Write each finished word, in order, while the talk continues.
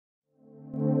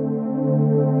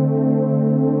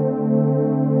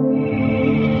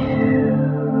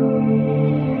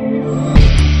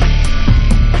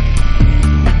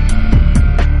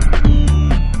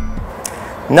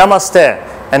Namaste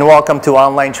and welcome to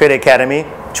Online Trade Academy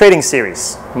Trading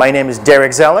Series. My name is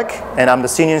Darek Zelek and I'm the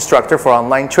Senior Instructor for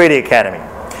Online Trade Academy.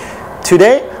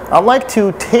 Today, I'd like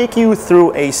to take you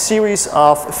through a series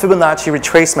of Fibonacci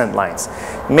retracement lines.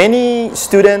 Many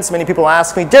students, many people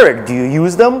ask me, Darek, do you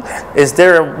use them? Is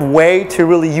there a way to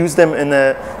really use them in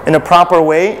a proper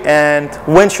way, and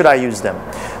when should I use them?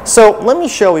 So let me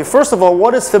show you. First of all,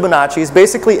 what is Fibonacci? It's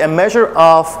basically a measure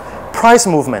of price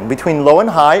movement between low and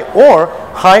high or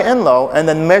high and low, and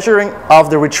then measuring of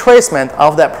the retracement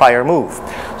of that prior move.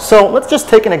 So let's just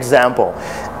take an example.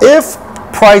 If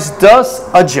price does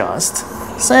adjust,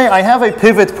 say I have a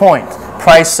pivot point,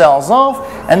 price sells off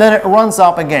and then it runs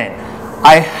up again.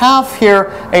 I have here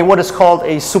what is called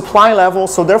a supply level,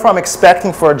 so therefore I'm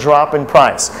expecting for a drop in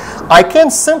price. I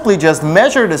can simply just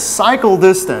measure the cycle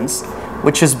distance,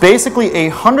 which is basically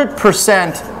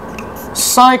 100%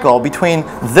 cycle between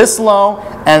this low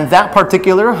and that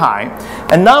particular high.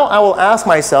 And now I will ask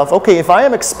myself, okay, if I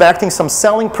am expecting some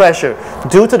selling pressure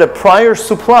due to the prior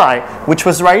supply, which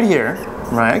was right here,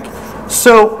 right?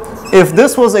 So if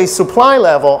this was a supply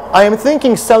level, I am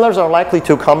thinking sellers are likely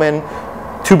to come in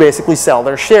to basically sell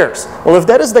their shares. Well, if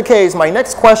that is the case, my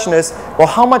next question is, well,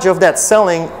 how much of that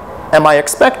selling am I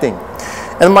expecting?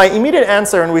 And my immediate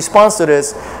answer in response to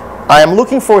this, I am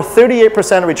looking for 38%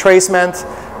 retracement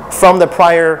from the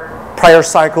prior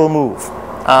cycle move.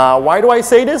 Why do I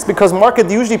say this? Because market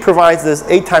usually provides this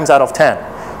 8 times out of 10.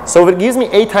 So if it gives me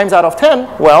 8 times out of 10,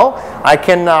 well, I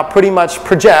can pretty much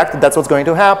project that that's what's going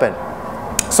to happen.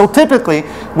 So typically,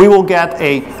 we will get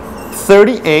a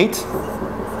 38%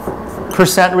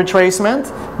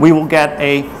 retracement, we will get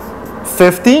a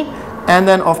 50, and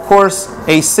then of course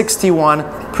a 61%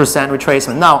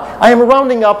 retracement. Now, I am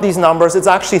rounding up these numbers. It's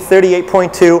actually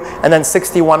 38.2 and then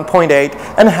 61.8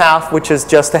 and half, which is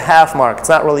just a half mark. It's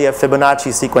not really a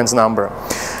Fibonacci sequence number.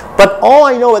 But all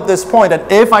I know at this point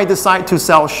that if I decide to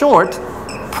sell short,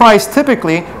 price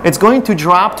typically, it's going to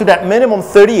drop to that minimum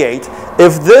 38.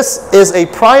 If this is a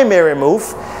primary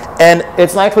move and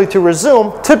it's likely to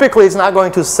resume, typically it's not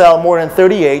going to sell more than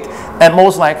 38, and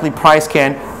most likely price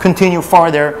can continue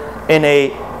farther in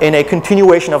a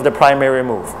continuation of the primary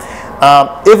move.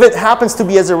 If it happens to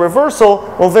be as a reversal,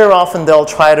 well, very often they'll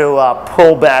try to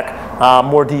pull back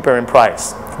more deeper in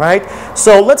price, right?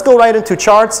 So let's go right into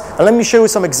charts, and let me show you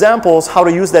some examples how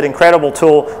to use that incredible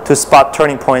tool to spot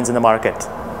turning points in the market.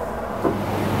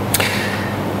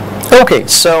 Okay,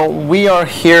 so we are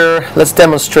here. Let's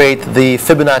demonstrate the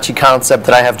Fibonacci concept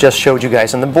that I have just showed you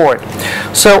guys on the board.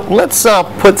 So let's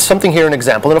put something here, an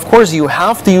example. And of course, you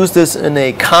have to use this in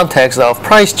a context of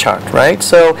price chart, right?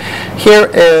 So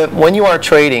here, when you are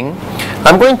trading,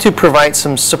 I'm going to provide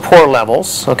some support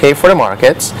levels, okay, for the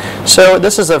markets. So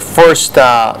this is a first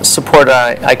support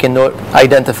I can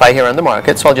identify here on the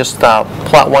market. So I'll just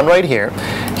plot one right here.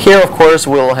 Here, of course,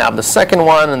 we'll have the second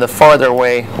one, and the farther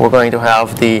away, we're going to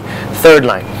have the third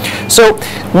line. So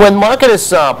when market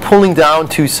is pulling down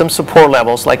to some support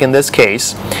levels, like in this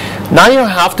case, now you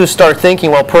have to start thinking,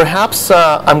 well, perhaps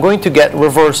I'm going to get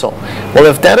reversal. Well,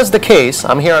 if that is the case,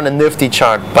 I'm here on a Nifty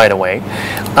chart, by the way,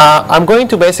 I'm going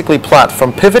to basically plot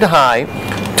from pivot high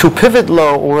to pivot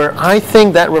low where I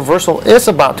think that reversal is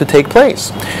about to take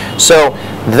place. So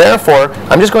therefore,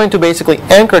 I'm just going to basically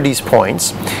anchor these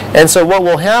points. And so what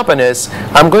will happen is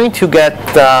I'm going to get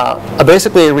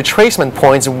basically a retracement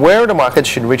points where the market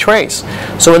should retrace.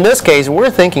 So in this case, we're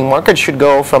thinking market should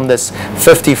go from this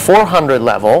 5,400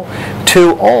 level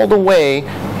to all the way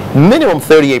minimum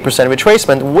 38%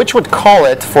 retracement, which would call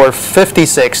it for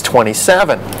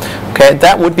 5627. Okay,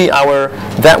 that would be our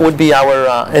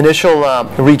initial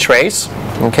retrace.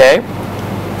 Okay,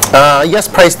 yes,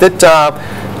 price did.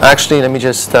 Actually, let me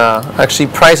just,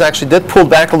 price actually did pull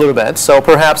back a little bit, so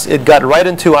perhaps it got right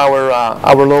into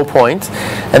our low point,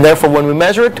 and therefore when we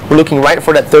measure it, we're looking right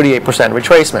for that 38%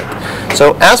 retracement.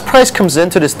 So as price comes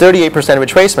into this 38%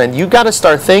 retracement, you got to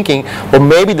start thinking, well,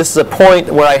 maybe this is a point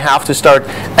where I have to start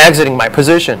exiting my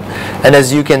position. And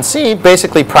as you can see,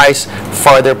 basically price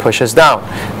farther pushes down.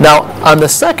 Now, on the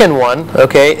second one,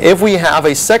 okay, if we have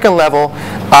a second level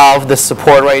of the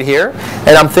support right here,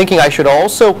 and I'm thinking I should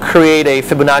also create a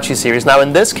Fibonacci series. Now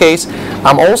in this case,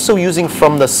 I'm also using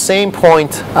from the same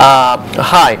point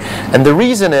high, and the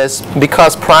reason is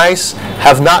because price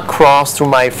have not crossed through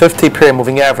my 50-period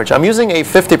moving average. I'm using a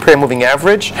 50-period moving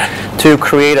average to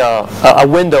create a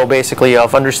window basically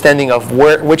of understanding of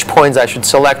which points I should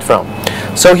select from.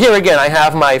 So here again, I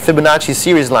have my Fibonacci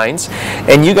series lines,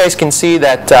 and you guys can see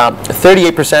that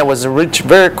 38% was reached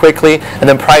very quickly, and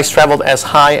then price traveled as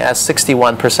high as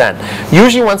 61%.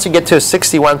 Usually once you get to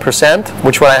 61%,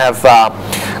 which what I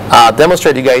have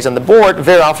demonstrated you guys on the board,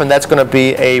 very often that's going to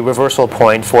be a reversal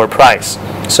point for price.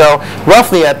 So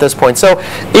roughly at this point. So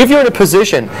if you're in a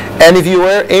position and if you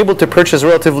were able to purchase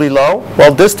relatively low,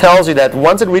 well, this tells you that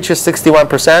once it reaches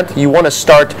 61%, you want to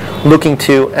start looking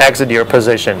to exit your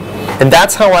position. And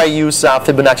that's how I use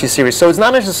Fibonacci series. So it's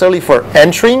not necessarily for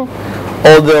entering,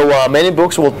 although many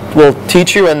books will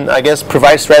teach you and I guess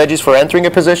provide strategies for entering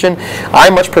a position. I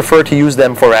much prefer to use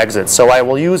them for exits. So I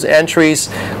will use entries,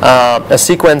 a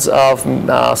sequence of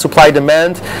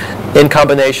supply-demand in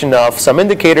combination of some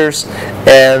indicators,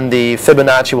 and the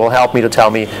Fibonacci will help me to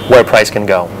tell me where price can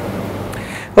go.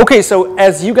 Okay, so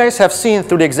as you guys have seen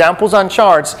through the examples on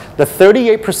charts, the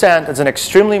 38% is an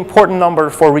extremely important number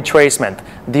for retracement.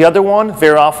 The other one,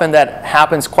 very often, that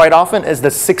happens quite often, is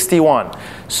the 61.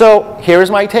 So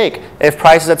here's my take. If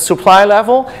price is at supply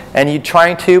level and you're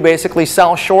trying to basically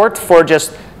sell short for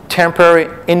just temporary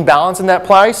imbalance in that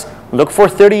price, look for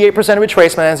 38%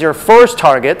 retracement as your first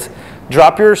target.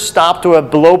 Drop your stop to a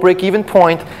below break-even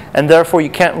point, and therefore you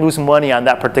can't lose money on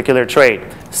that particular trade.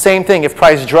 Same thing, if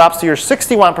price drops to your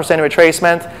 61%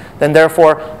 retracement, then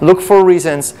therefore look for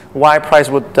reasons why price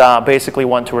would basically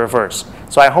want to reverse.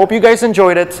 So I hope you guys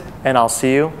enjoyed it, and I'll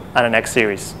see you on the next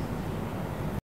series.